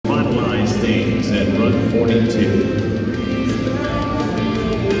42.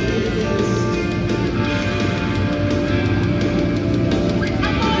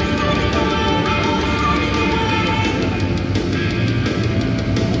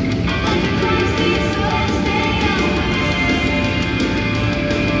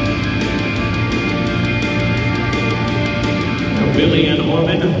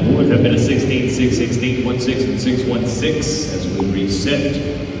 Would have been a 16, 6, 16, 1, 6, and 6, 1, 6 as we reset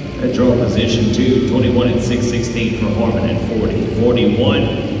at draw position 2, 21 and 6, 16 for Harmon at 40,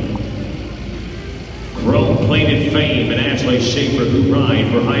 41. Chrome Plated Fame and Ashley Schaefer who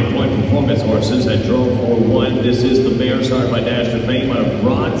ride for High Point Performance horses at draw 4-1. This is the mare started by Dash to Fame out of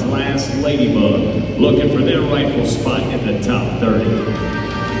Rod's Last Ladybug, looking for their rightful spot in the top 30.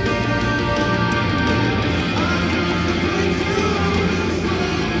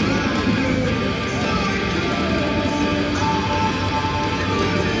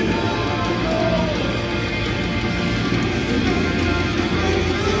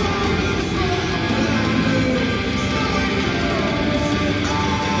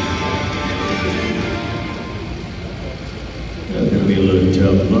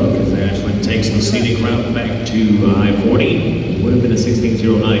 Luck as Ashland takes the scenic route back to high 40. Would have been a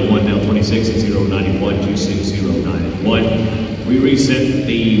 16.091, now 26.091, 26091. We reset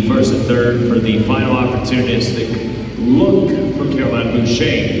the first and third for the final opportunistic look for Caroline Boucher.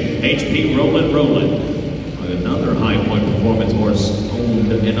 HP Roland another High Point Performance horse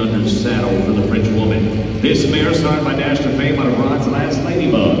owned and under saddle for the French woman. This mare started by Dash to Fame out of Rod's Last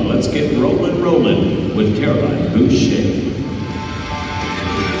Ladybug. Let's get Roland with Caroline Boucher.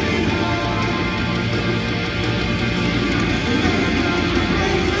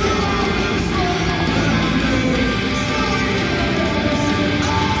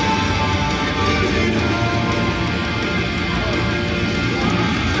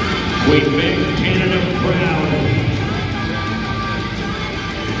 We make Canada proud.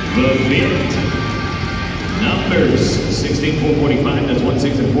 The bid numbers 16,445. That's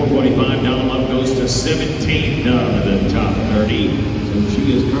 16 and 445. Down love goes to 17 down to the top 30. So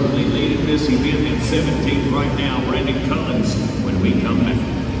she is currently leading this event at 17 right now. Brandon Collins when we come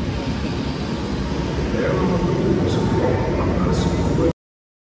back.